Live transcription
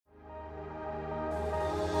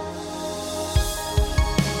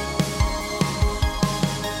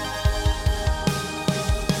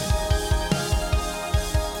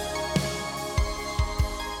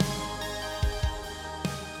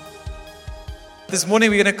This morning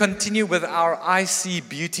we're going to continue with our I See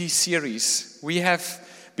Beauty series. We have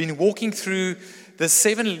been walking through the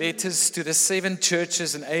 7 letters to the 7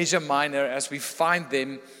 churches in Asia Minor as we find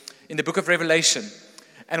them in the book of Revelation.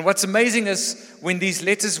 And what's amazing is when these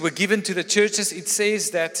letters were given to the churches, it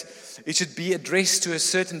says that it should be addressed to a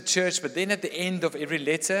certain church, but then at the end of every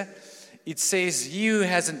letter, it says, "He who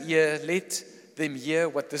has an ear, let them hear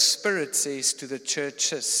what the Spirit says to the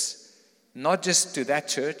churches." Not just to that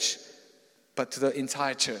church, but to the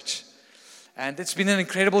entire church. And it's been an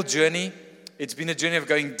incredible journey. It's been a journey of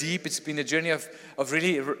going deep. It's been a journey of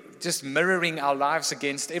really just mirroring our lives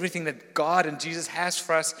against everything that God and Jesus has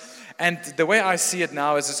for us. And the way I see it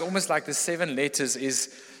now is it's almost like the 7 letters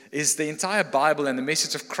is the entire Bible and the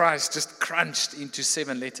message of Christ just crunched into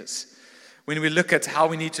 7 letters. When we look at how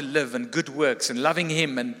we need to live and good works and loving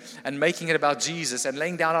Him and making it about Jesus and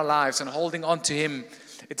laying down our lives and holding on to Him,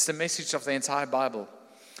 it's the message of the entire Bible.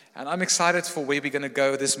 And I'm excited for where we're going to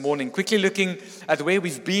go this morning. Quickly looking at where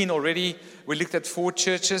we've been already, we looked at 4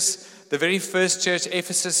 churches. The very first church,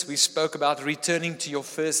 Ephesus, we spoke about returning to your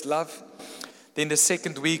first love. Then the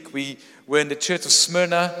second week, we were in the church of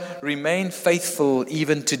Smyrna, remain faithful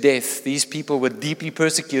even to death. These people were deeply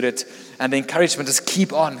persecuted, and the encouragement is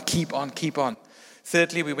keep on, keep on, keep on.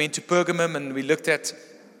 Thirdly, we went to Pergamum, and we looked at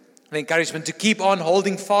the encouragement to keep on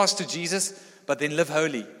holding fast to Jesus, but then live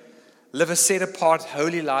holy. Live a set-apart,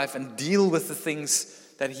 holy life and deal with the things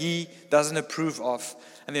that He doesn't approve of.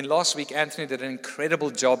 And then last week, Anthony did an incredible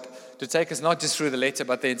job to take us not just through the letter,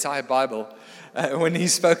 but the entire Bible, when he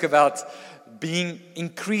spoke about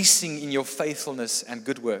increasing in your faithfulness and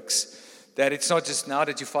good works. That it's not just now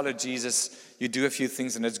that you follow Jesus, you do a few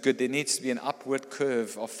things and it's good. There needs to be an upward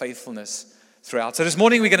curve of faithfulness throughout. So this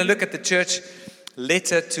morning, we're going to look at the church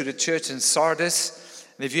letter to the church in Sardis.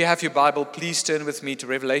 And if you have your Bible, please turn with me to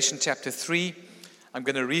Revelation chapter 3. I'm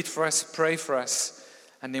going to read for us, pray for us,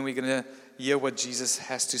 and then we're going to hear what Jesus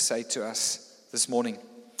has to say to us this morning.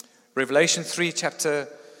 Revelation 3, chapter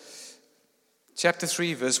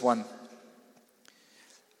 3, verse 1.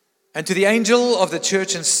 "And to the angel of the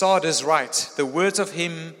church in Sardis write, the words of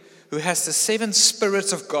Him who has the 7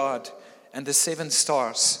 spirits of God and the 7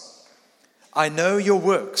 stars. I know your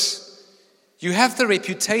works. You have the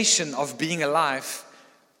reputation of being alive,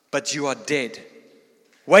 but you are dead.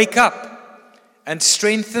 Wake up and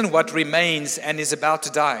strengthen what remains and is about to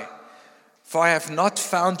die. For I have not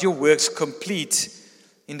found your works complete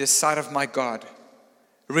in the sight of my God.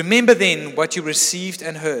 Remember then what you received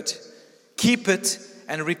and heard. Keep it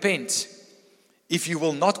and repent. If you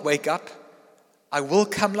will not wake up, I will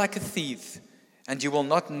come like a thief, and you will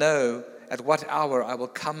not know at what hour I will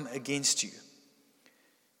come against you.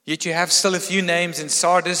 Yet you have still a few names in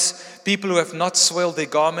Sardis, people who have not soiled their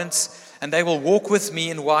garments, and they will walk with me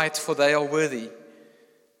in white, for they are worthy.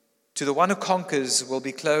 To the one who conquers will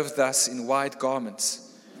be clothed thus in white garments,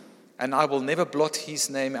 and I will never blot his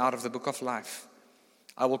name out of the book of life.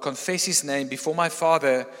 I will confess his name before my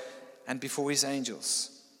Father and before His angels.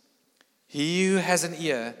 He who has an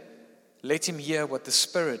ear, let him hear what the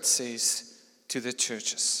Spirit says to the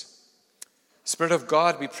churches." Spirit of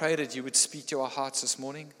God, we pray that you would speak to our hearts this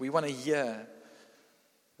morning. We want to hear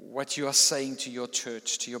what you are saying to your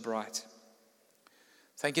church, to your bride.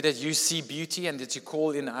 Thank you that you see beauty and that you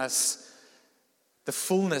call in us the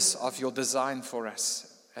fullness of your design for us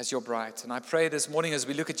as your bride. And I pray this morning as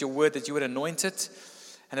we look at your word that you would anoint it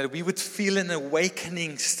and that we would feel an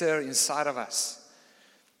awakening stir inside of us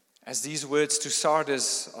as these words to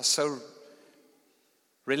Sardis are so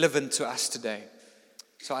relevant to us today.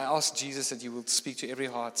 So I ask Jesus that you will speak to every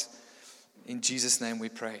heart. In Jesus' name we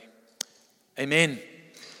pray. Amen.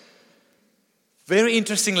 Very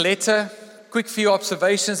interesting letter. Quick few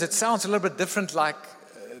observations. It sounds a little bit different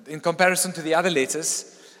in comparison to the other letters.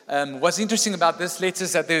 What's interesting about this letter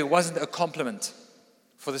is that there wasn't a compliment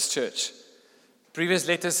for this church. Previous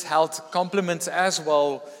letters held compliments as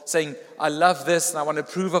well, saying, I love this and I want to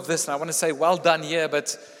approve of this and I want to say, well done here.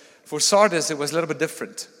 But for Sardis, it was a little bit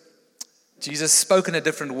different. Jesus spoke in a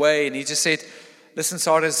different way, and He just said, listen,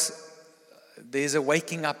 Sardis, there's a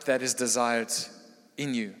waking up that is desired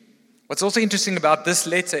in you. What's also interesting about this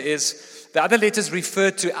letter is the other letters refer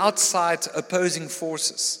to outside opposing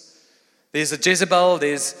forces. There's a Jezebel,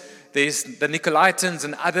 there's the Nicolaitans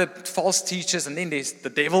and other false teachers, and then there's the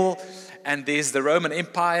devil, and there's the Roman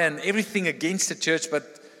Empire and everything against the church.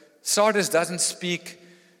 But Sardis doesn't speak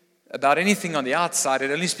about anything on the outside. It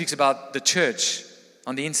only speaks about the church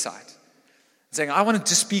on the inside. Saying, I want to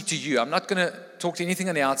just speak to you. I'm not going to talk to anything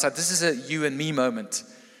on the outside. This is a you and me moment.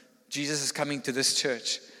 Jesus is coming to this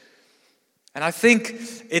church. And I think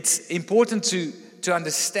it's important to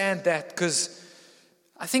understand that, because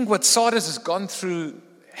I think what Sardis has gone through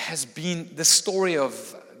has been the story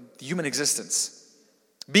of human existence.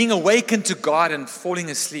 Being awakened to God and falling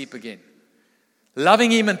asleep again.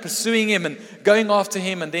 Loving Him and pursuing Him and going after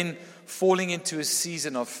Him, and then falling into a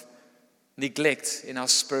season of neglect in our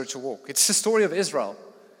spiritual walk. It's the story of Israel.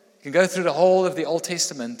 You can go through the whole of the Old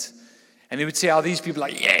Testament and you would see how these people are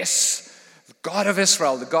like, yes, the God of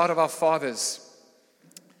Israel, the God of our fathers.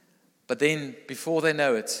 But then, before they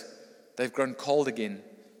know it, they've grown cold again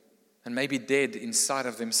and maybe dead inside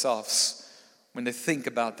of themselves when they think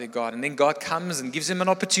about their God. And then God comes and gives them an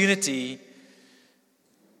opportunity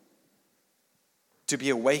to be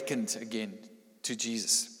awakened again to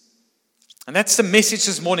Jesus. And that's the message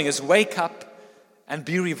this morning, is wake up and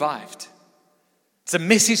be revived. It's the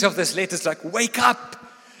message of this letter. It's like, wake up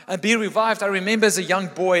and be revived. I remember as a young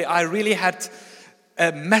boy, I really had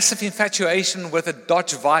a massive infatuation with a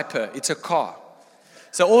Dodge Viper. It's a car.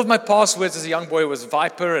 So all of my passwords as a young boy was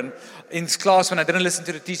Viper, and in class when I didn't listen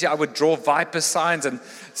to the teacher, I would draw Viper signs, and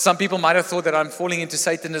some people might have thought that I'm falling into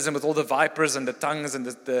Satanism with all the vipers and the tongues and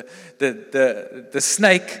the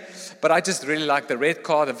snake, but I just really liked the red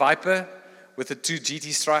car, the Viper, with the 2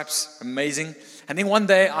 GT stripes, amazing. And then one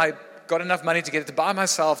day I got enough money to buy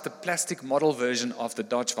myself the plastic model version of the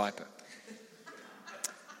Dodge Viper.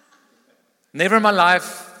 Never in my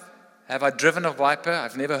life have I driven a Viper.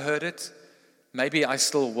 I've never heard it. Maybe I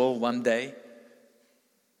still will one day.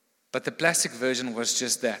 But the plastic version was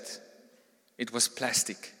just that. It was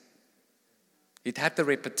plastic. It had the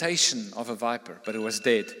reputation of a Viper, but it was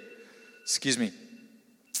dead. Excuse me.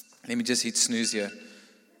 Let me just hit snooze here.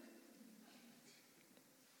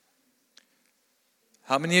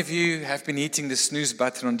 How many of you have been hitting the snooze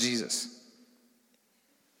button on Jesus?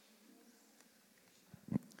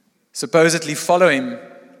 Supposedly follow Him,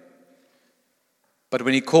 but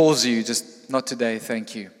when He calls you, just not today,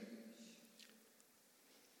 thank you.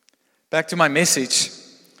 Back to my message.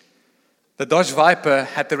 The Dodge Viper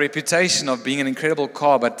had the reputation of being an incredible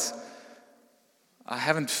car, but I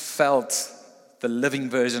haven't felt the living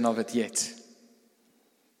version of it yet.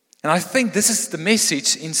 And I think this is the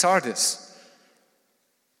message in Sardis.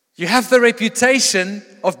 You have the reputation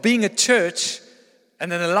of being a church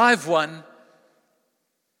and an alive one,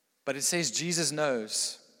 but it says Jesus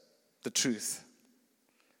knows the truth.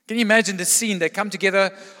 Can you imagine the scene? They come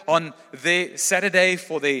together on their Saturday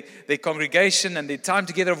for their congregation and their time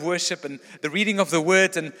together of worship and the reading of the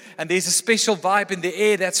word. And there's a special vibe in the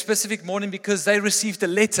air that specific morning because they received a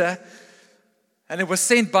letter. And it was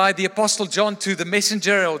sent by the Apostle John to the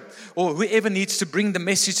messenger or whoever needs to bring the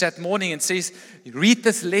message that morning, and says, read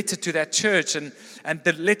this letter to that church. And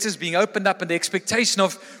the letter's being opened up and the expectation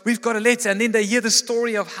of, we've got a letter. And then they hear the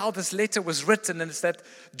story of how this letter was written. And it's that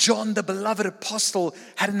John, the beloved apostle,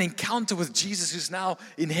 had an encounter with Jesus who's now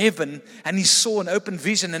in heaven. And he saw an open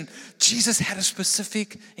vision. And Jesus had a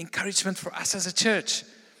specific encouragement for us as a church.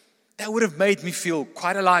 That would have made me feel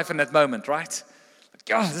quite alive in that moment, right?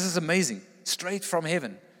 Like, oh, this is amazing. Straight from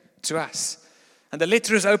heaven to us. And the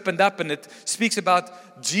letter is opened up and it speaks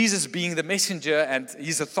about Jesus being the messenger and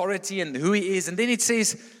His authority and who He is. And then it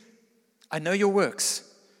says, I know your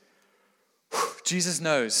works. Jesus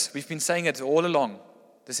knows. We've been saying it all along.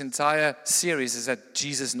 This entire series is that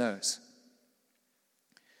Jesus knows.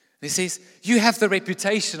 And He says, you have the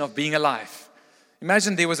reputation of being alive.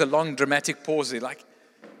 Imagine there was a long dramatic pause there, like,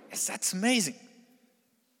 yes, that's amazing.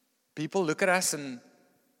 People look at us and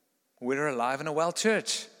we're alive and a well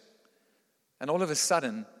church. And all of a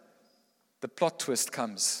sudden, the plot twist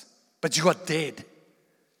comes. But you are dead.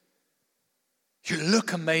 You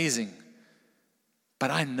look amazing. But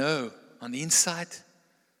I know on the inside,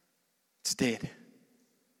 it's dead.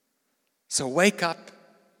 So wake up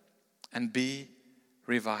and be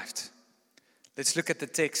revived. Let's look at the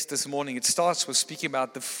text this morning. It starts with speaking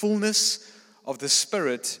about the fullness of the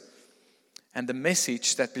Spirit and the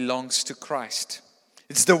message that belongs to Christ.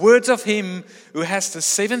 It's the words of Him who has the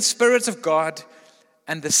 7 spirits of God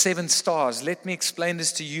and the 7 stars. Let me explain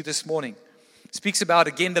this to you this morning. It speaks about,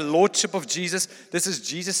 again, the lordship of Jesus. This is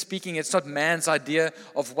Jesus speaking. It's not man's idea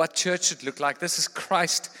of what church should look like. This is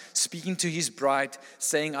Christ speaking to His bride,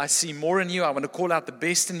 saying, I see more in you. I want to call out the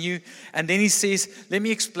best in you. And then He says, let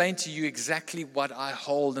me explain to you exactly what I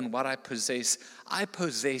hold and what I possess. I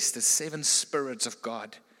possess the 7 spirits of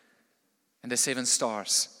God and the 7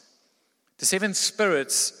 stars. The 7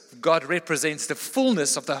 spirits of God represents the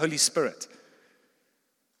fullness of the Holy Spirit.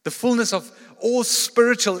 The fullness of all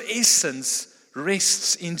spiritual essence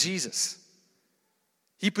rests in Jesus.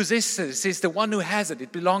 He possesses it. It says the one who has it,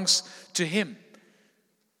 it belongs to Him.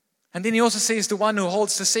 And then he also says the one who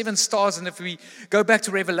holds the 7 stars. And if we go back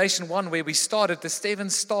to Revelation 1 where we started, the 7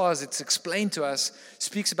 stars, it's explained to us,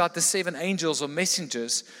 speaks about the 7 angels or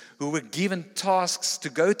messengers who were given tasks to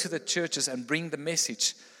go to the churches and bring the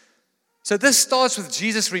message. So this starts with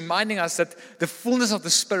Jesus reminding us that the fullness of the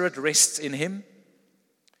Spirit rests in him.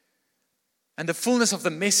 And the fullness of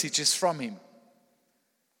the message is from him.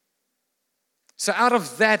 So out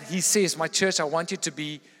of that, he says, my church, I want you to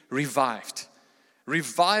be revived.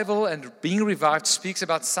 Revival and being revived speaks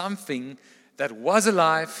about something that was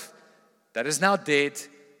alive, that is now dead,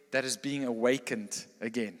 that is being awakened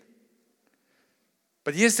again.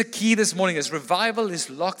 But here's the key this morning is revival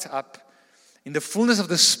is locked up in the fullness of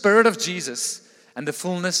the Spirit of Jesus and the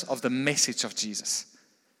fullness of the message of Jesus.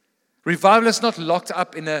 Revival is not locked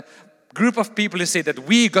up in a group of people who say that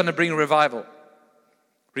we're going to bring revival.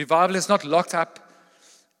 Revival is not locked up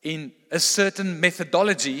in a certain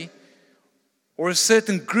methodology or a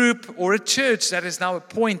certain group or a church that is now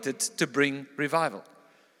appointed to bring revival.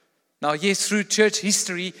 Now, yes, through church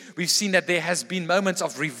history, we've seen that there has been moments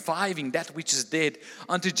of reviving that which is dead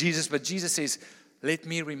unto Jesus. But Jesus says, let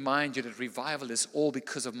me remind you that revival is all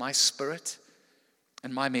because of my Spirit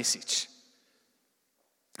and my message.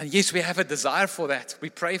 And yes, we have a desire for that. We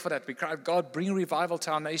pray for that. We cry, God, bring revival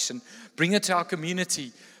to our nation. Bring it to our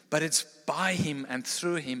community. But it's by him and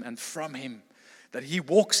through him and from him that he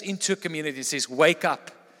walks into a community and says, wake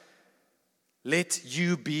up. Let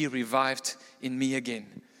you be revived in me again.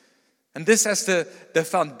 And this as the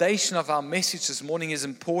foundation of our message this morning is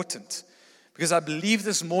important. Because I believe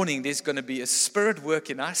this morning there's going to be a Spirit work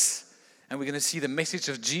in us. And we're going to see the message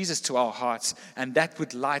of Jesus to our hearts. And that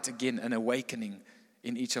would light again an awakening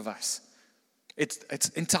in each of us. It's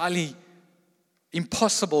entirely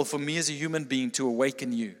impossible for me as a human being to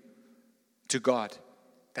awaken you to God.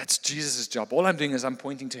 That's Jesus' job. All I'm doing is I'm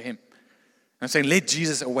pointing to him. I'm saying, let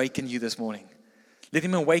Jesus awaken you this morning. Let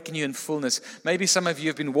him awaken you in fullness. Maybe some of you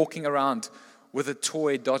have been walking around with a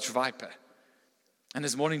toy Dodge Viper. And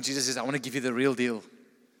this morning Jesus says, I want to give you the real deal.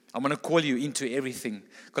 I want to call you into everything.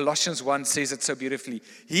 Colossians 1 says it so beautifully.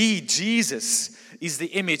 He, Jesus, is the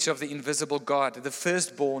image of the invisible God, the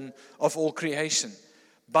firstborn of all creation.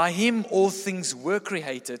 By him all things were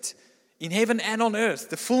created, in heaven and on earth,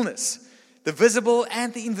 the fullness, the visible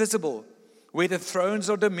and the invisible, whether thrones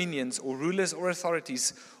or dominions or rulers or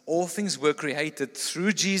authorities, all things were created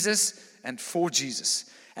through Jesus and for Jesus.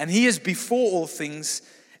 And he is before all things,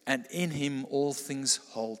 and in him all things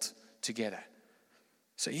hold together.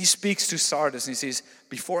 So he speaks to Sardis and he says,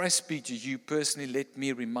 before I speak to you personally, let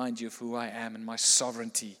me remind you of who I am and my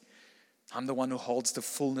sovereignty. I'm the one who holds the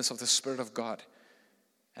fullness of the Spirit of God.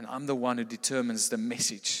 And I'm the one who determines the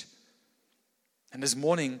message. And this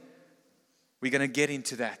morning, we're going to get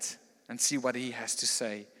into that and see what he has to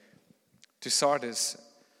say to Sardis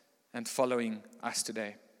and following us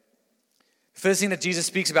today. The first thing that Jesus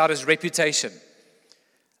speaks about is reputation.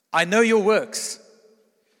 I know your works.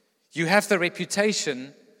 You have the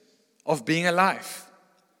reputation of being alive.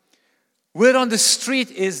 Word on the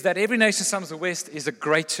street is that Every Nation Sums the West is a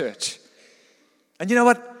great church. And you know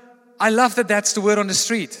what? I love that that's the word on the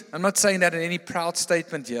street. I'm not saying that in any proud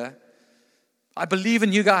statement here. I believe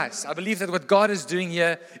in you guys. I believe that what God is doing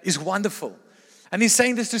here is wonderful. And he's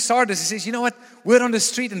saying this to Sardis. He says, you know what? Word on the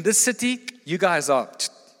street in this city, you guys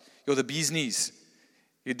you're the bee's knees.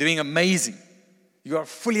 You're doing amazing. You are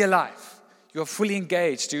fully alive. You are fully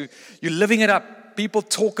engaged. You're living it up. People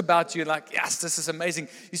talk about you like, yes, this is amazing.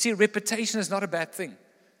 You see, reputation is not a bad thing.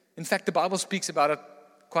 In fact, the Bible speaks about it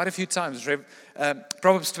quite a few times.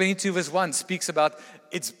 Proverbs 22 verse 1 speaks about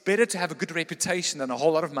it's better to have a good reputation than a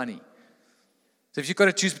whole lot of money. So if you've got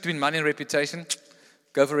to choose between money and reputation,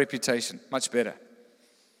 go for reputation. Much better.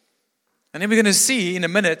 And then we're going to see in a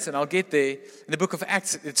minute, and I'll get there, in the book of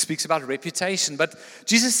Acts, it speaks about reputation. But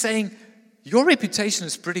Jesus is saying, your reputation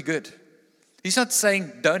is pretty good. He's not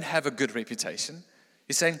saying don't have a good reputation.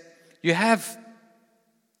 He's saying you have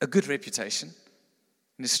a good reputation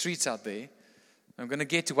in the streets out there. I'm going to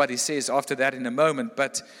get to what he says after that in a moment.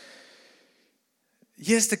 But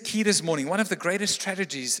here's the key this morning. One of the greatest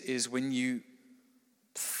tragedies is when you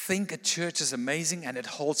think a church is amazing and it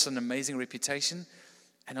holds an amazing reputation,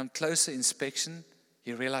 and on closer inspection,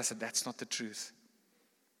 you realize that that's not the truth.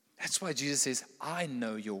 That's why Jesus says, I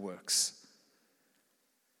know your works.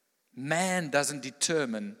 Man doesn't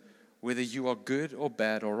determine whether you are good or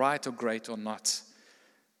bad or right or great or not.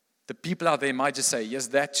 The people out there might just say, yes,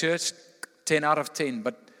 that church, 10 out of 10,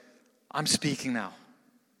 but I'm speaking now.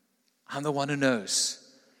 I'm the one who knows.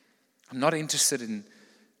 I'm not interested in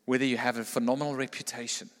whether you have a phenomenal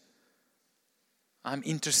reputation. I'm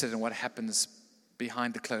interested in what happens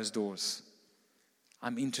behind the closed doors.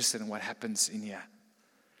 I'm interested in what happens in here.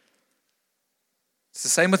 It's the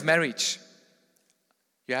same with marriage.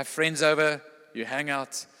 You have friends over, you hang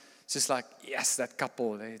out. It's just like, yes, that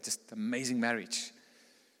couple, they're just amazing marriage.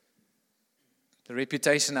 The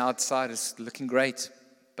reputation outside is looking great,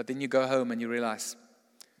 but then you go home and you realize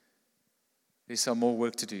there's some more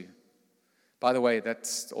work to do. By the way,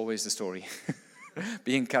 that's always the story.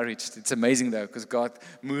 Be encouraged. It's amazing though, because God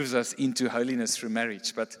moves us into holiness through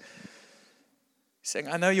marriage. But He's saying,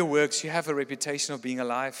 I know your works. You have a reputation of being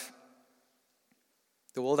alive.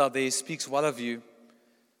 The world out there speaks well of you,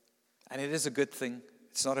 and it is a good thing.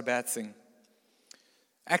 It's not a bad thing.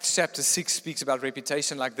 Acts chapter 6 speaks about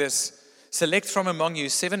reputation like this. Select from among you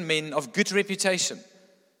 7 men of good reputation.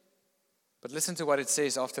 But listen to what it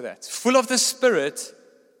says after that. Full of the Spirit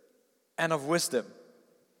and of wisdom,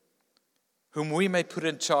 whom we may put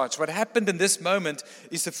in charge. What happened in this moment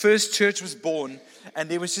is the first church was born, and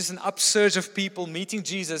there was just an upsurge of people meeting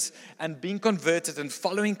Jesus and being converted and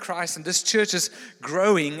following Christ. And this church is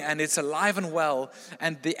growing, and it's alive and well.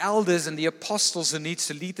 And the elders and the apostles who need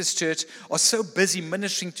to lead this church are so busy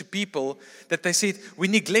ministering to people that they said,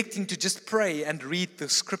 we're neglecting to just pray and read the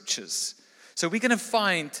scriptures. So we're going to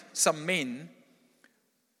find some men,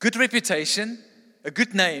 good reputation, a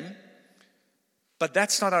good name, but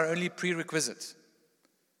that's not our only prerequisite.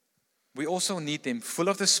 We also need them full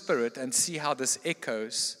of the Spirit and see how this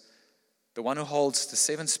echoes. The one who holds the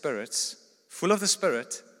 7 spirits, full of the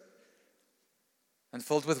Spirit and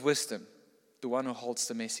filled with wisdom, the one who holds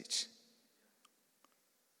the message.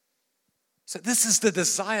 So this is the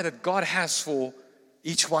desire that God has for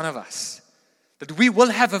each one of us. That we will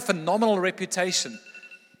have a phenomenal reputation.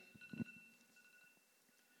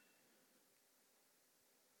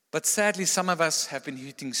 But sadly, some of us have been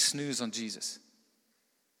hitting snooze on Jesus.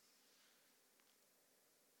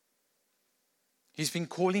 He's been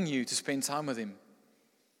calling you to spend time with Him.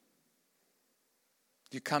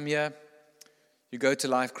 You come here, you go to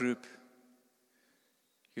life group,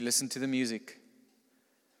 you listen to the music,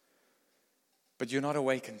 but you're not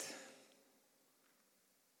awakened.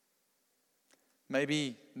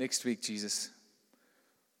 Maybe next week, Jesus,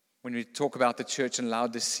 when we talk about the church in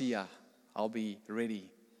Laodicea, I'll be ready.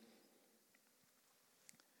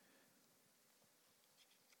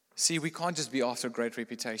 See, we can't just be after a great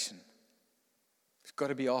reputation. We've got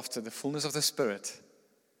to be after the fullness of the Spirit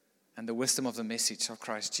and the wisdom of the message of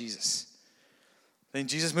Christ Jesus. Then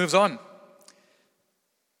Jesus moves on.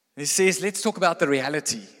 He says, let's talk about the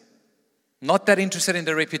reality. Not that interested in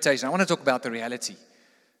the reputation. I want to talk about the reality.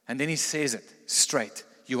 And then he says it straight.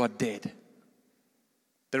 You are dead.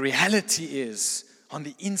 The reality is, on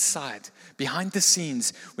the inside, behind the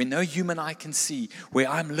scenes, where no human eye can see, where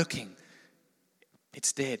I'm looking,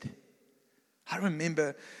 it's dead. I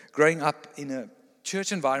remember growing up in a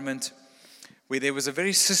church environment where there was a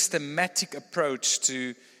very systematic approach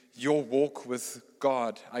to your walk with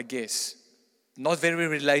God, I guess. Not very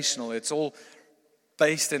relational. It's all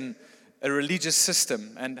based in a religious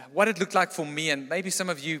system. And what it looked like for me, and maybe some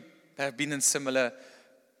of you have been in similar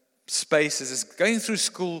spaces, is going through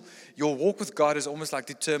school, your walk with God is almost like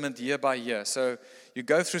determined year by year. So you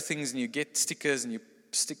go through things and you get stickers and you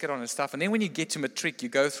stick it on and stuff. And then when you get to matric, you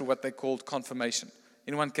go through what they called confirmation.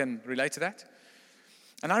 Anyone can relate to that?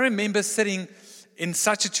 And I remember sitting in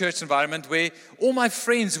such a church environment where all my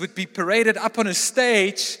friends would be paraded up on a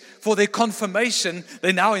stage for their confirmation.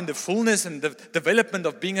 They're now in the fullness and the development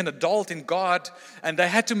of being an adult in God. And they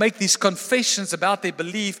had to make these confessions about their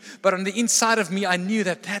belief. But on the inside of me, I knew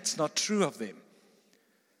that that's not true of them.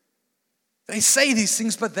 They say these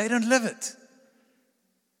things, but they don't live it.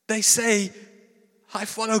 They say, I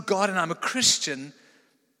follow God and I'm a Christian.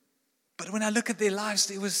 But when I look at their lives,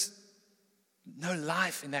 there was no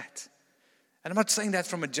life in that. And I'm not saying that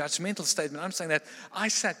from a judgmental statement. I'm saying that I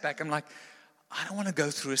sat back. I'm like, I don't want to go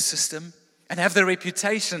through a system and have the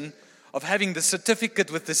reputation of having the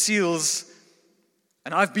certificate with the seals.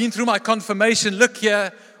 And I've been through my confirmation. Look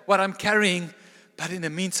here, what I'm carrying. But in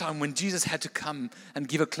the meantime, when Jesus had to come and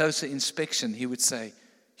give a closer inspection, He would say,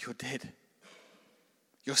 you're dead.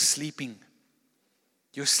 You're sleeping.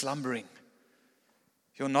 You're slumbering.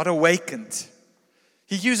 You're not awakened.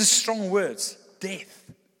 He uses strong words. Death.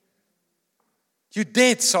 You're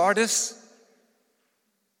dead, Sardis.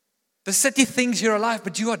 The city thinks you're alive,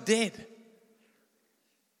 but you are dead.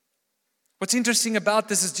 What's interesting about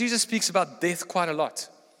this is Jesus speaks about death quite a lot.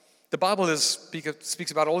 The Bible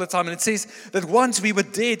speaks about it all the time. And it says that once we were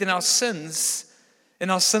dead in our sins, in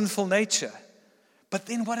our sinful nature. But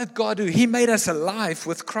then what did God do? He made us alive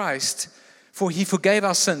with Christ. For he forgave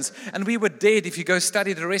our sins. And we were dead. If you go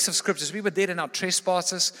study the rest of scriptures, we were dead in our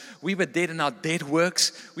trespasses. We were dead in our dead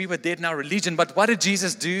works. We were dead in our religion. But what did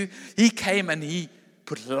Jesus do? He came and he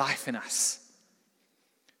put life in us.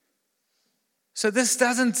 So this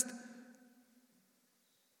doesn't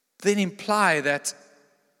then imply that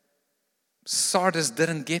Sardis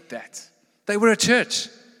didn't get that. They were a church.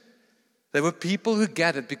 They were people who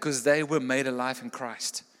gathered because they were made alive in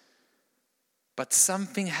Christ. But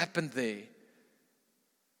something happened there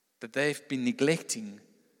that they've been neglecting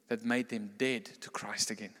that made them dead to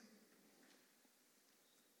Christ again.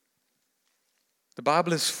 The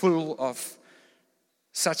Bible is full of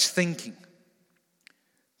such thinking,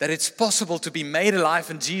 that it's possible to be made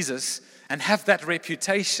alive in Jesus and have that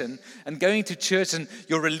reputation and going to church and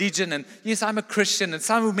your religion and yes, I'm a Christian,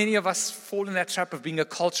 and many of us fall in that trap of being a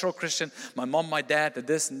cultural Christian. My mom, my dad did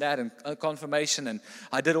this and that and confirmation and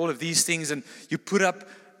I did all of these things, and you put up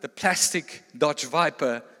the plastic Dodge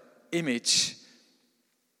Viper image,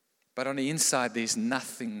 but on the inside there's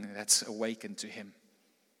nothing that's awakened to him.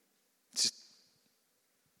 Just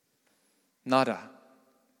nada.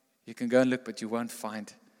 You can go and look, but you won't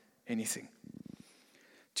find anything.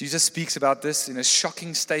 Jesus speaks about this in a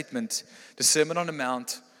shocking statement, the Sermon on the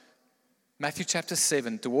Mount, Matthew chapter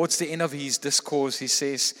 7. Towards the end of his discourse, he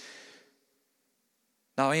says,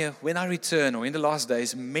 now when I return, or in the last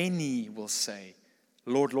days, many will say,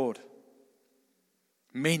 Lord, Lord.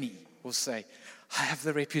 Many will say, I have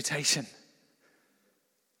the reputation.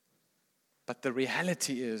 But the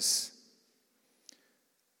reality is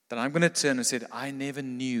that I'm going to turn and say, I never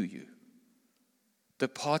knew you.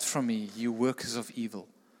 Depart from me, you workers of evil.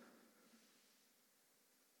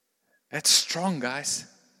 That's strong, guys.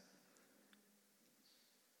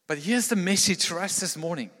 But here's the message for us this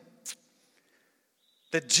morning.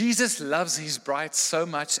 That Jesus loves his bride so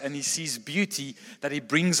much and he sees beauty that he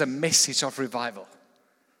brings a message of revival.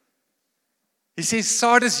 He says,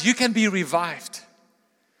 Sardis, you can be revived.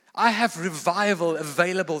 I have revival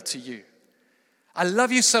available to you. I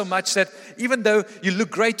love you so much that even though you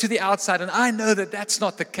look great to the outside, and I know that that's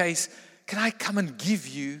not the case, can I come and give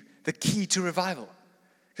you the key to revival?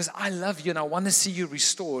 Because I love you and I want to see you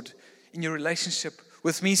restored in your relationship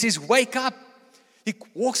with me. He says, wake up. He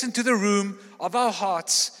walks into the room of our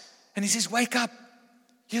hearts and he says, wake up.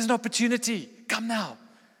 Here's an opportunity. Come now.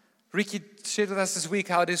 Ricky shared with us this week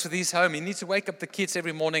how it is with his home. He needs to wake up the kids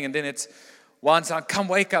every morning, and then it's one time, come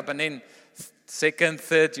wake up, and then second,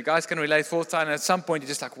 third, you guys can relate, fourth time, and at some point you're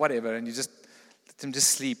just like, whatever, and you just let them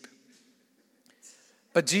just sleep.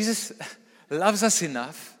 But Jesus loves us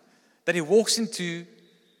enough that he walks into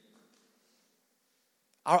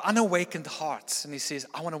our unawakened hearts and he says,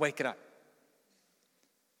 I want to wake it up.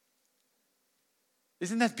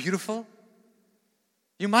 Isn't that beautiful?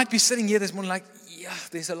 You might be sitting here this morning like, yeah,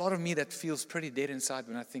 there's a lot of me that feels pretty dead inside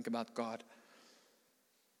when I think about God.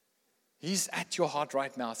 He's at your heart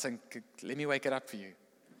right now saying, let me wake it up for you.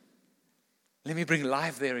 Let me bring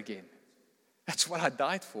life there again. That's what I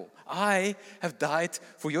died for. I have died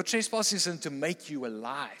for your trespasses and to make you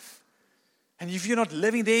alive. And if you're not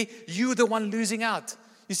living there, you're the one losing out.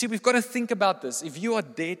 You see, we've got to think about this. If you are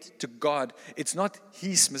dead to God, it's not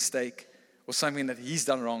his mistake or something that he's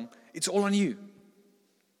done wrong. It's all on you.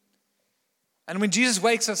 And when Jesus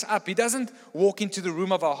wakes us up, he doesn't walk into the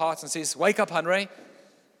room of our hearts and says, wake up, Henry.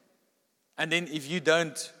 And then if you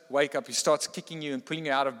don't wake up, he starts kicking you and pulling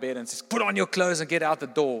you out of bed and says, put on your clothes and get out the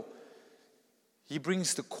door. He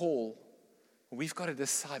brings the call. We've got to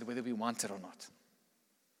decide whether we want it or not.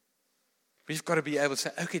 We've got to be able to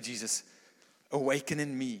say, okay, Jesus, awaken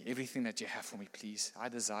in me everything that you have for me, please. I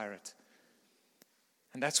desire it.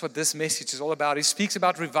 And that's what this message is all about. He speaks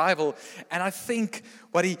about revival. And I think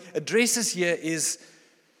what he addresses here is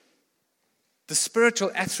the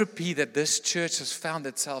spiritual atrophy that this church has found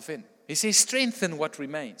itself in. He says, strengthen what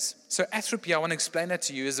remains. So atrophy, I want to explain that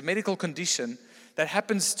to you, is a medical condition that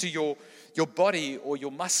happens to your body or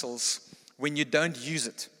your muscles when you don't use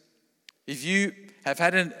it. If you have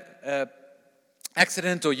had an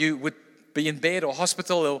accident, or you would be in bed or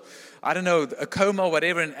hospital, or I don't know, a coma or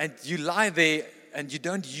whatever, and you lie there and you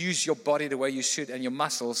don't use your body the way you should and your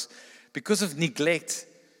muscles, because of neglect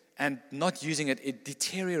and not using it, it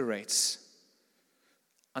deteriorates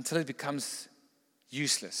until it becomes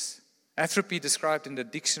useless. Atrophy, described in the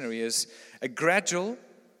dictionary, is a gradual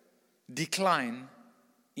decline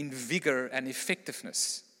in vigor and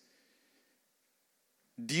effectiveness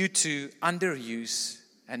due to underuse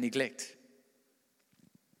and neglect.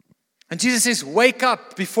 And Jesus says, wake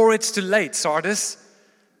up before it's too late, Sardis.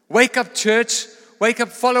 Wake up, church. Wake up,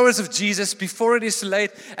 followers of Jesus, before it is too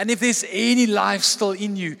late. And if there's any life still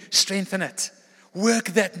in you, strengthen it. Work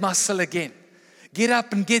that muscle again. Get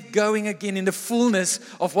up and get going again in the fullness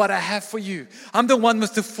of what I have for you. I'm the one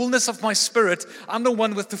with the fullness of my spirit. I'm the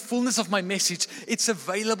one with the fullness of my message. It's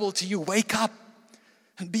available to you. Wake up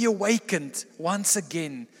and be awakened once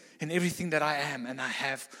again in everything that I am and I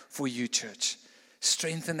have for you, church.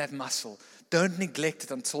 Strengthen that muscle. Don't neglect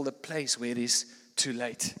it until the place where it is too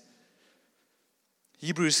late.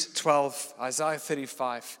 Hebrews 12, Isaiah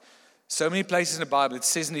 35. So many places in the Bible. It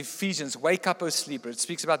says in Ephesians, wake up, O sleeper. It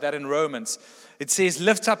speaks about that in Romans. It says,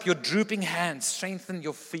 lift up your drooping hands, strengthen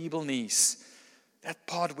your feeble knees. That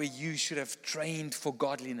part where you should have trained for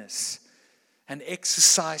godliness and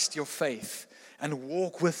exercised your faith and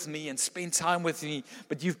walk with me and spend time with me,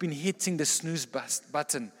 but you've been hitting the snooze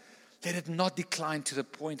button. Let it not decline to the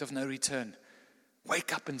point of no return.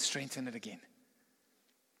 Wake up and strengthen it again.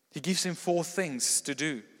 He gives him 4 things to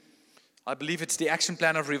do. I believe it's the action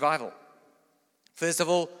plan of revival. First of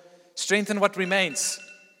all, strengthen what remains.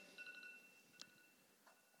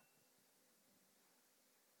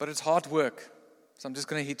 But it's hard work, so I'm just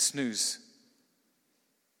going to hit snooze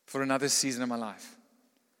for another season of my life.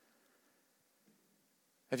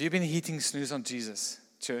 Have you been hitting snooze on Jesus,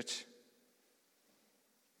 church?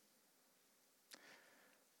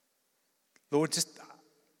 Lord,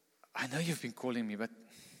 I know you've been calling me, but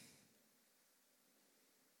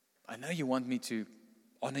I know you want me to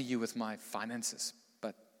honor you with my finances,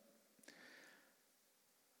 but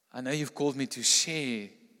I know you've called me to share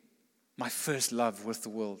my first love with the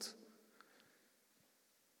world.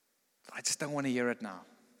 I just don't want to hear it now.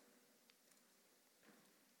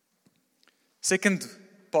 Second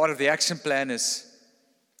part of the action plan is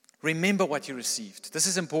remember what you received. This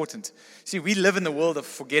is important. See, we live in the world of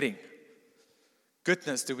forgetting.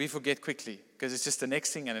 Goodness, do we forget quickly? Because it's just the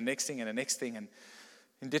next thing and the next thing and the next thing. And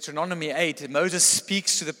in Deuteronomy 8, Moses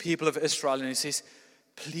speaks to the people of Israel and he says,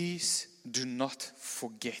 please do not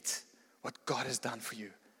forget what God has done for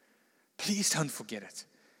you. Please don't forget it.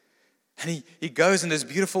 And he goes in this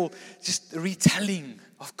beautiful just retelling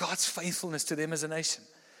of God's faithfulness to them as a nation.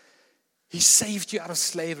 He saved you out of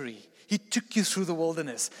slavery. He took you through the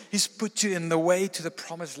wilderness. He's put you in the way to the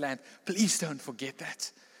promised land. Please don't forget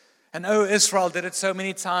that. And Israel did it so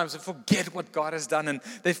many times and forget what God has done, and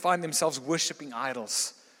they find themselves worshiping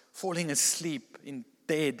idols, falling asleep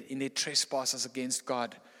dead in their trespasses against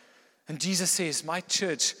God. And Jesus says, my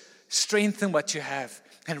church, strengthen what you have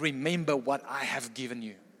and remember what I have given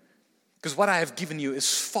you. Because what I have given you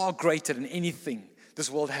is far greater than anything this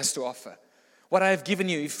world has to offer. What I have given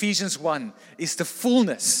you, Ephesians 1, is the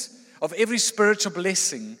fullness of every spiritual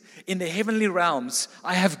blessing in the heavenly realms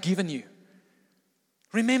I have given you.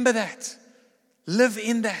 Remember that. Live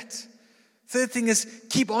in that. Third thing is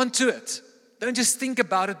keep on to it. Don't just think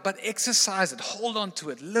about it, but exercise it. Hold on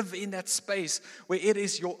to it. Live in that space where it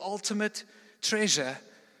is your ultimate treasure.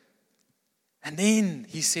 And then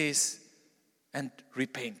he says, and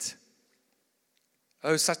repent.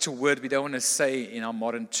 Oh, such a word we don't want to say in our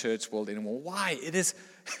modern church world anymore. Why? It is,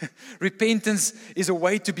 repentance is a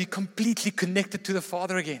way to be completely connected to the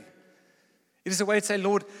Father again. It is a way to say,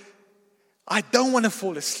 Lord, I don't want to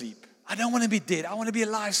fall asleep. I don't want to be dead. I want to be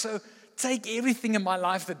alive. So take everything in my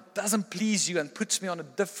life that doesn't please you and puts me on a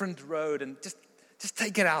different road and just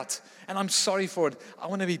take it out. And I'm sorry for it. I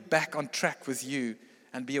want to be back on track with you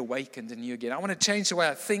and be awakened in you again. I want to change the way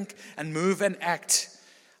I think and move and act.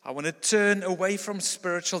 I want to turn away from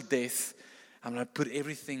spiritual death. I'm going to put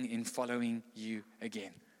everything in following you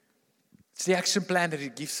again. It's the action plan that He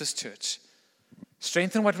gives us, church.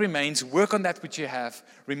 Strengthen what remains. Work on that which you have.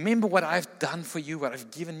 Remember what I've done for you, what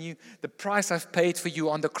I've given you, the price I've paid for you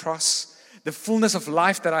on the cross, the fullness of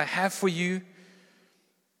life that I have for you.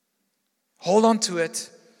 Hold on to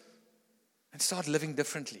it and start living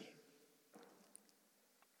differently.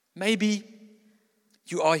 Maybe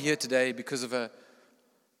you are here today because of a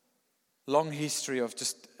long history of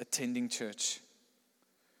just attending church.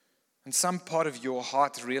 And some part of your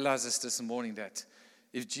heart realizes this morning that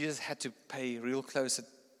if Jesus had to pay real close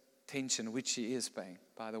attention, which He is paying,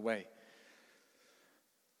 by the way,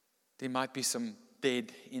 there might be some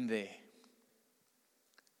dead in there.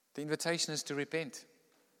 The invitation is to repent.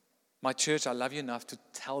 My church, I love you enough to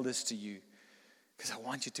tell this to you because I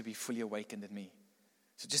want you to be fully awakened in me.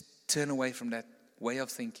 So just turn away from that way of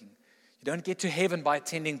thinking. You don't get to heaven by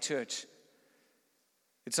attending church.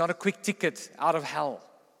 It's not a quick ticket out of hell.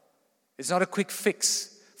 It's not a quick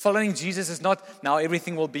fix. Following Jesus is not, now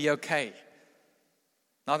everything will be okay.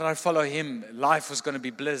 Now that I follow Him, life was going to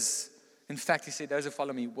be bliss. In fact, He said, those who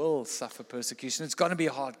follow me will suffer persecution. It's going to be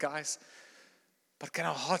hard, guys. But can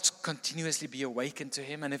our hearts continuously be awakened to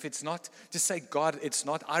Him? And if it's not, just say, God, it's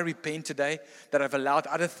not. I repent today that I've allowed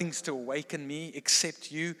other things to awaken me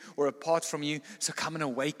except you or apart from you. So come and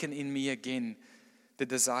awaken in me again the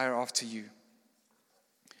desire after you.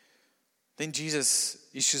 Then Jesus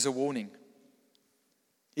issues a warning.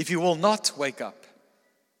 If you will not wake up,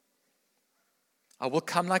 I will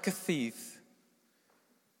come like a thief,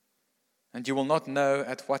 and you will not know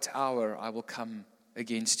at what hour I will come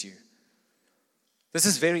against you. This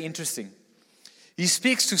is very interesting. He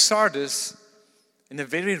speaks to Sardis in a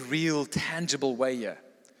very real, tangible way here.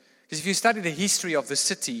 Because if you study the history of the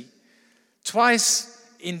city, twice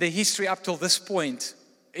in the history up till this point,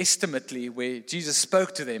 estimately, where Jesus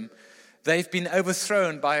spoke to them, they've been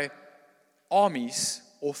overthrown by armies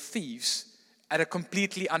or thieves at a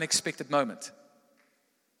completely unexpected moment.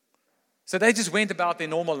 So they just went about their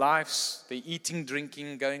normal lives, their eating,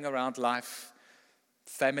 drinking, going around life,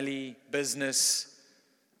 family, business.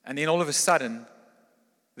 And then all of a sudden,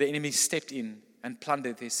 the enemy stepped in and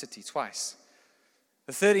plundered their city twice.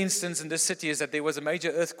 The third instance in this city is that there was a major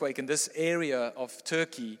earthquake in this area of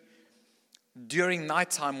Turkey during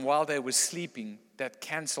nighttime while they were sleeping that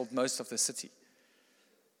canceled most of the city.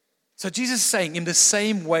 So Jesus is saying, in the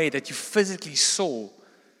same way that you physically saw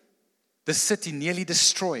the city nearly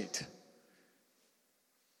destroyed,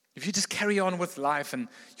 if you just carry on with life and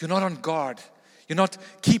you're not on guard, you're not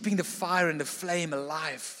keeping the fire and the flame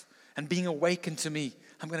alive and being awakened to me,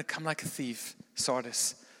 I'm going to come like a thief,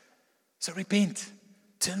 Sardis. So repent,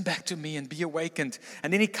 turn back to me and be awakened.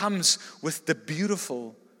 And then he comes with the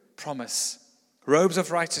beautiful promise, robes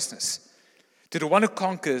of righteousness. To the one who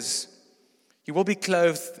conquers, he will be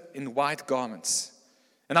clothed in white garments,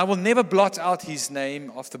 and I will never blot out his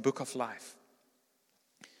name off the book of life.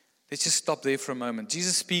 Let's just stop there for a moment.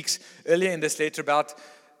 Jesus speaks earlier in this letter about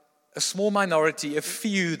a small minority, a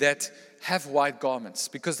few that have white garments,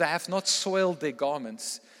 because they have not soiled their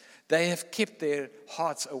garments. They have kept their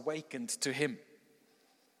hearts awakened to Him.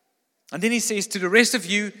 And then he says, to the rest of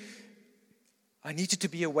you, I need you to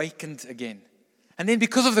be awakened again. And then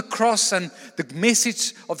because of the cross and the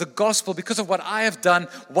message of the gospel, because of what I have done,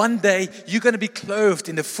 one day you're going to be clothed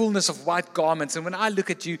in the fullness of white garments. And when I look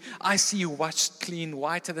at you, I see you washed clean,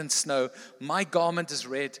 whiter than snow. My garment is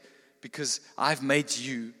red because I've made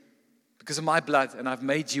you, because of my blood, and I've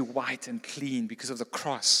made you white and clean because of the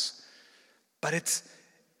cross. But it's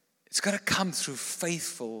got to come through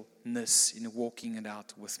faithfulness in walking it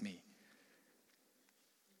out with me.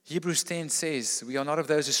 Hebrews 10 says, we are not of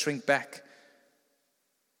those who shrink back,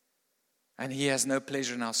 and He has no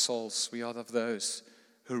pleasure in our souls. We are of those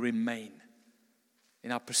who remain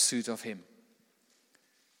in our pursuit of Him.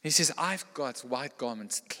 He says, I've got white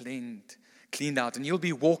garments cleaned out, and you'll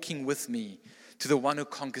be walking with me to the one who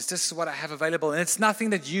conquers. This is what I have available. And it's nothing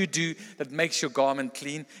that you do that makes your garment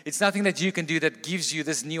clean. It's nothing that you can do that gives you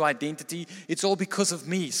this new identity. It's all because of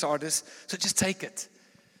me, Sardis. So just take it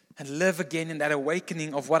and live again in that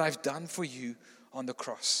awakening of what I've done for you on the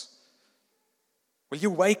cross. Will you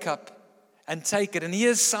wake up and take it? And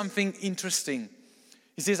here's something interesting.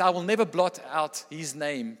 He says, I will never blot out his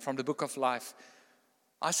name from the book of life.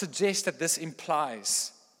 I suggest that this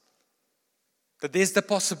implies that there's the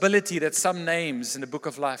possibility that some names in the book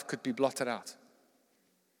of life could be blotted out.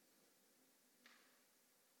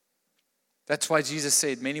 That's why Jesus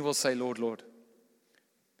said, many will say, Lord, Lord,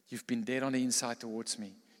 you've been dead on the inside towards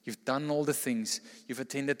me. You've done all the things. You've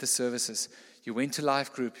attended the services. You went to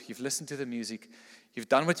life group. You've listened to the music. You've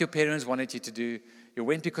done what your parents wanted you to do. You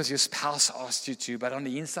went because your spouse asked you to. But on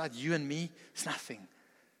the inside, you and me, it's nothing.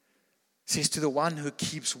 It says, to the one who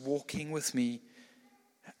keeps walking with me,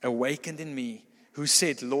 awakened in me, who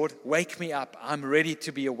said, Lord, wake me up. I'm ready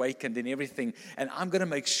to be awakened in everything. And I'm going to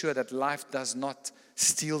make sure that life does not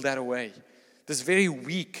steal that away. This very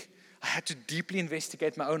week, I had to deeply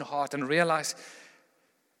investigate my own heart and realize,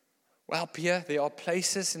 well, Pierre, there are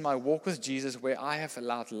places in my walk with Jesus where I have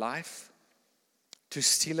allowed life to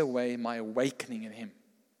steal away my awakening in Him.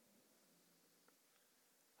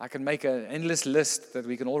 I can make an endless list that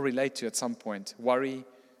we can all relate to at some point. Worry,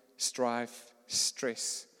 strife,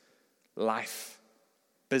 stress, life,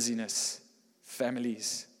 busyness,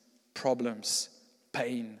 families, problems,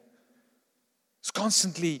 pain. It's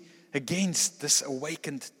constantly against this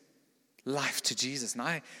awakened life to Jesus. And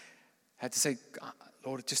I had to say,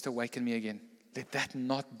 Lord, just awaken me again. Let that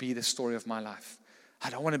not be the story of my life. I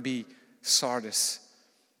don't want to be Sardis.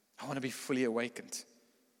 I want to be fully awakened.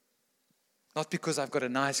 Not because I've got a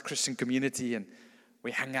nice Christian community and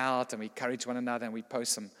we hang out and we encourage one another and we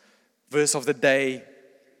post some verse of the day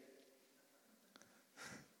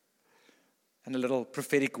and a little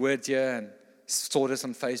prophetic word here and saw this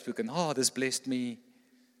on Facebook and, this blessed me.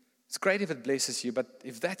 It's great if it blesses you, but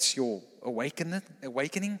if that's your awakening,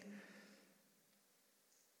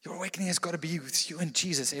 your awakening has got to be with you and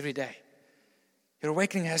Jesus every day. Your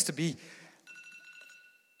awakening has to be,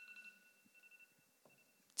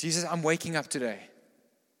 Jesus, I'm waking up today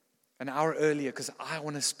an hour earlier because I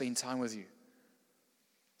want to spend time with you.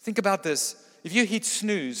 Think about this. If you hit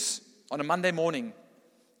snooze on a Monday morning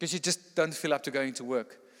because you just don't feel up to going to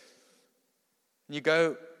work, and you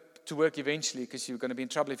go to work eventually because you're going to be in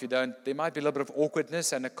trouble if you don't, there might be a little bit of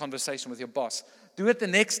awkwardness and a conversation with your boss. Do it the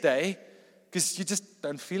next day because you just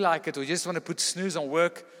don't feel like it, or you just want to put snooze on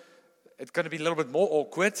work. It's going to be a little bit more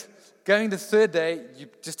awkward. Going the third day, you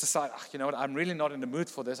just decide, you know what, I'm really not in the mood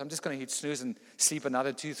for this. I'm just going to hit snooze and sleep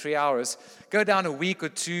another 2-3 hours. Go down a week or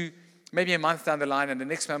two, maybe a month down the line, and the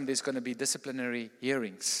next moment there's going to be disciplinary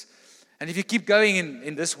hearings. And if you keep going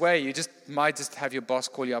in this way, you might just have your boss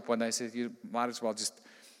call you up one day and say, you might as well just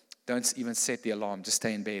don't even set the alarm, just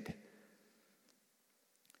stay in bed.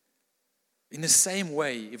 In the same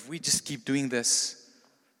way, if we just keep doing this,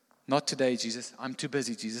 not today, Jesus, I'm too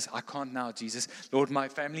busy, Jesus, I can't now, Jesus, Lord, my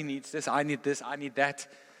family needs this, I need that,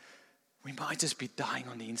 we might just be dying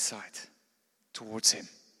on the inside towards Him.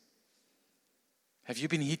 Have you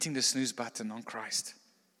been hitting the snooze button on Christ?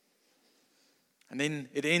 And then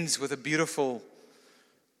it ends with a beautiful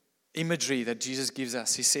imagery that Jesus gives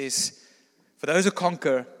us. He says, for those who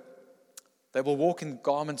conquer, they will walk in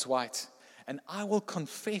garments white, and I will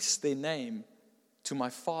confess their name to my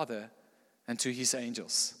Father and to His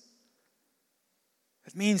angels.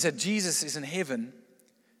 It means that Jesus is in heaven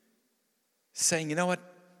saying, you know what,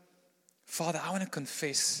 Father, I want to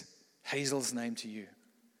confess Hazel's name to you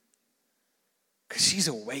because she's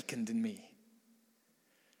awakened in me.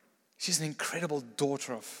 She's an incredible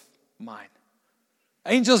daughter of mine.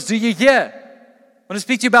 Angels, do you hear? I want to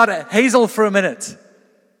speak to you about Hazel for a minute.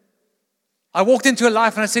 I walked into her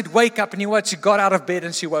life and I said, wake up. And you know what? She got out of bed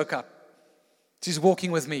and she woke up. She's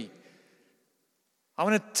walking with me. I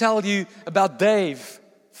want to tell you about Dave,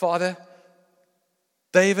 Father.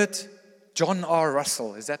 David John R.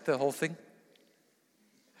 Russell. Is that the whole thing?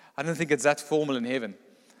 I don't think it's that formal in heaven.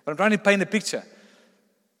 But I'm trying to paint a picture.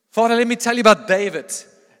 Father, let me tell you about David.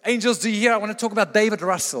 Angels, do you hear? I want to talk about David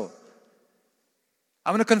Russell. I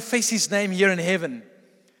want to confess his name here in heaven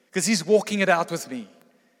because he's walking it out with me.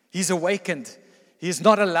 He's awakened. He has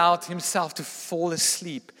not allowed himself to fall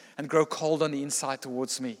asleep and grow cold on the inside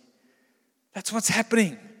towards me. That's what's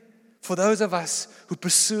happening for those of us who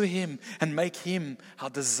pursue Him and make Him our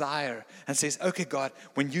desire and says, okay, God,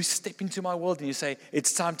 when you step into my world and you say,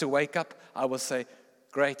 it's time to wake up, I will say,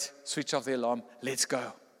 great, switch off the alarm, let's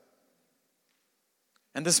go.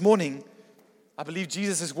 And this morning, I believe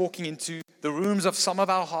Jesus is walking into the rooms of some of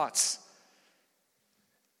our hearts.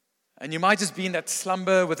 And you might just be in that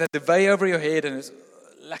slumber with that duvet over your head and it's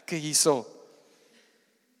lekker hierso.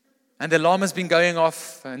 And the alarm has been going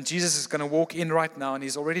off and Jesus is going to walk in right now and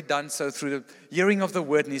He's already done so through the hearing of the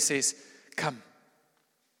word and He says, come,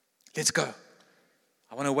 let's go.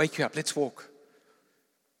 I want to wake you up, let's walk.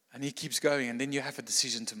 And He keeps going and then you have a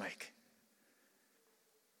decision to make.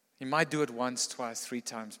 You might do it once, twice, 3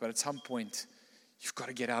 times, but at some point, you've got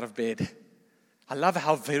to get out of bed. I love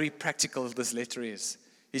how very practical this letter is.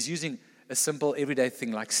 He's using a simple everyday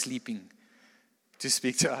thing like sleeping to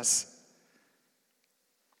speak to us.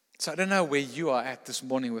 So I don't know where you are at this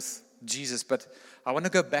morning with Jesus, but I want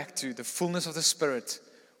to go back to the fullness of the Spirit,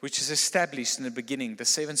 which is established in the beginning, the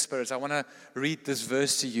 7 spirits. I want to read this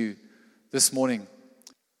verse to you this morning.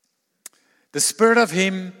 The Spirit of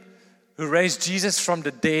Him who raised Jesus from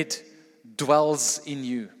the dead dwells in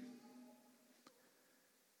you.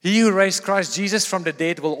 He who raised Christ Jesus from the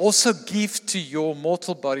dead will also give to your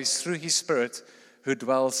mortal bodies through His Spirit who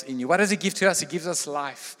dwells in you. What does He give to us? He gives us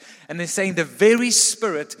life. And they're saying the very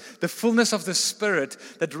Spirit, the fullness of the Spirit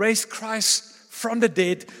that raised Christ from the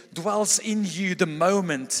dead dwells in you the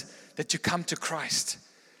moment that you come to Christ.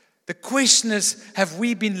 The question is, have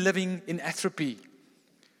we been living in atrophy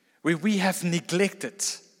where we have neglected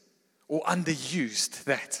or underused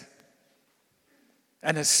that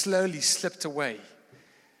and has slowly slipped away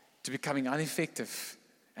to becoming ineffective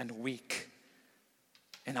and weak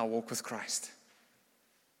in our walk with Christ?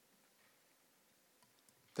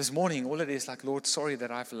 This morning, all it is like, Lord, sorry that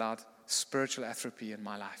I've allowed spiritual atrophy in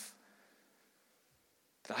my life.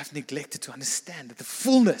 That I've neglected to understand that the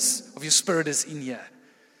fullness of your Spirit is in here.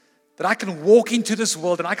 That I can walk into this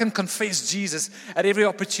world and I can confess Jesus at every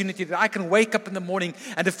opportunity. That I can wake up in the morning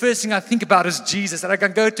and the first thing I think about is Jesus. That I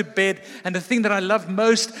can go to bed and the thing that I love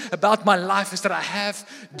most about my life is that I have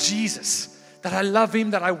Jesus. that I love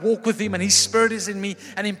Him, that I walk with Him, and His Spirit is in me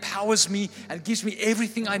and empowers me and gives me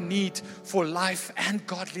everything I need for life and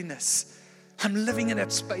godliness. I'm living in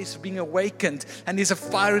that space of being awakened, and there's a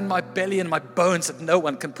fire in my belly and my bones that no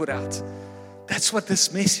one can put out. That's what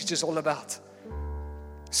this message is all about.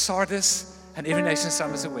 Sardis and every nation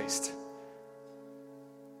south and west.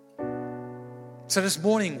 So this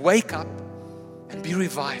morning, wake up and be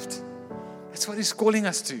revived. That's what He's calling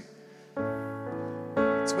us to.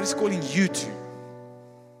 That's what He's calling you to.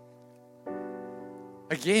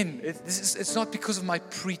 Again, it's not because of my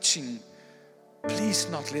preaching. Please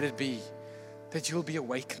not let it be that you'll be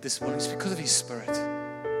awakened this morning. It's because of His Spirit.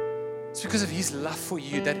 It's because of His love for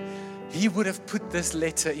you that He would have put this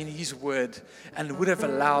letter in His word and would have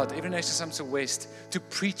allowed every nation south and west to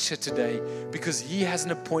preach it today, because He has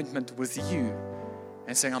an appointment with you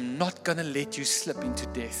and saying, I'm not going to let you slip into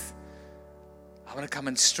death. I want to come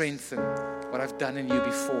and strengthen what I've done in you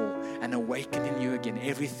before and awaken in you again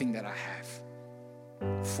everything that I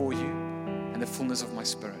have for you and the fullness of my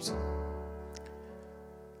Spirit.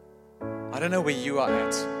 I don't know where you are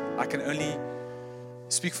at. I can only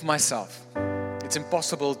speak for myself. It's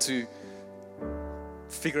impossible to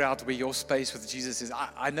figure out where your space with Jesus is.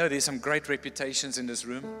 I know there's some great reputations in this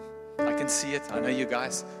room. I can see it. I know you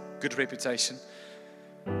guys, good reputation.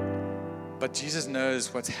 But Jesus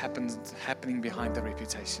knows what's happening behind the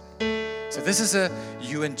reputation. So this is a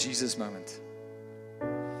you and Jesus moment.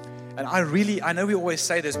 And I know we always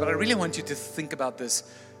say this, but I really want you to think about this.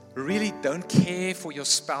 Really don't care for your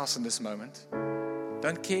spouse in this moment.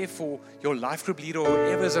 Don't care for your life group leader or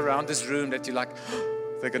whoever's around this room that you're like,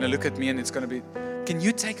 oh, they're going to look at me and it's going to be. Can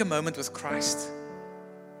you take a moment with Christ?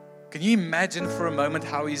 Can you imagine for a moment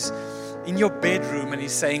how He's in your bedroom and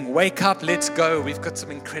He's saying, wake up, let's go. We've got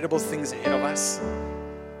some incredible things ahead of us.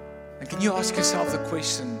 And can you ask yourself the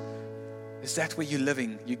question, is that where you're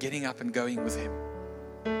living? You're getting up and going with Him?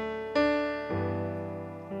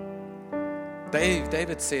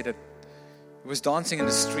 David said that he was dancing in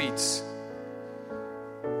the streets,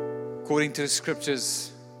 according to the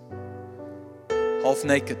scriptures, half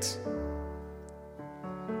naked.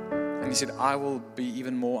 And he said, I will be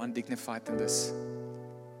even more undignified than this.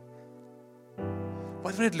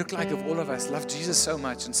 What would it look like if all of us love Jesus so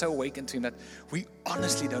much and so awakened to Him that we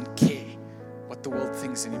honestly don't care what the world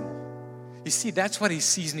thinks anymore? You see, that's what He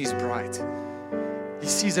sees in His bride. He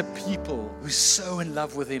sees a people who's so in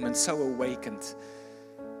love with Him and so awakened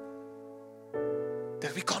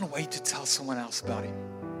that we can't wait to tell someone else about Him.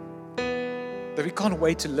 That we can't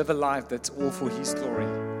wait to live a life that's all for His glory.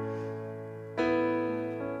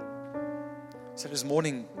 So this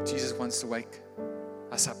morning, Jesus wants to wake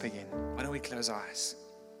us up again. Why don't we close our eyes?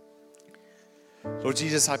 Lord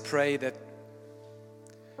Jesus, I pray that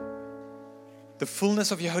the fullness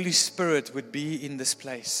of Your Holy Spirit would be in this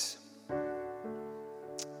place.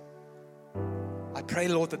 I pray,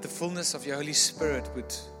 Lord, that the fullness of Your Holy Spirit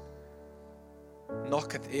would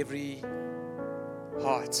knock at every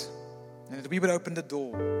heart, and that we would open the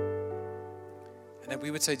door, and that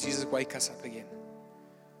we would say, Jesus, wake us up again.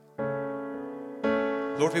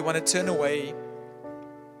 Lord, we want to turn away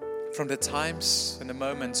from the times and the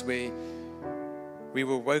moments where we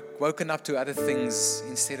were woken up to other things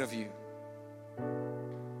instead of You.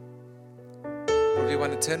 Lord, we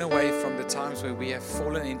want to turn away from the times where we have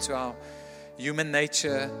fallen into our human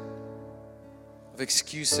nature of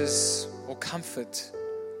excuses or comfort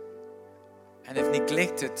and have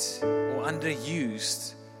neglected or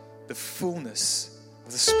underused the fullness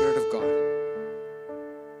of the Spirit of God.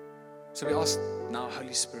 So we ask now,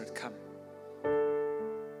 Holy Spirit, come.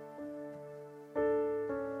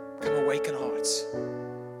 Come awaken hearts.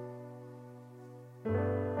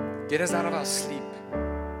 Get us out of our sleep.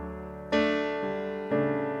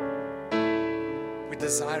 We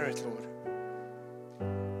desire it, Lord.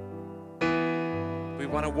 We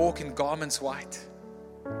want to walk in garments white.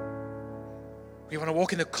 We want to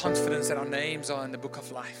walk in the confidence that our names are in the book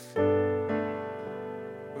of life.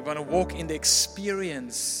 We want to walk in the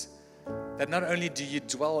experience that not only do You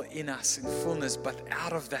dwell in us in fullness, but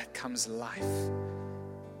out of that comes life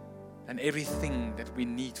and everything that we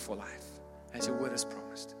need for life, as Your word has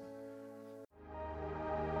promised.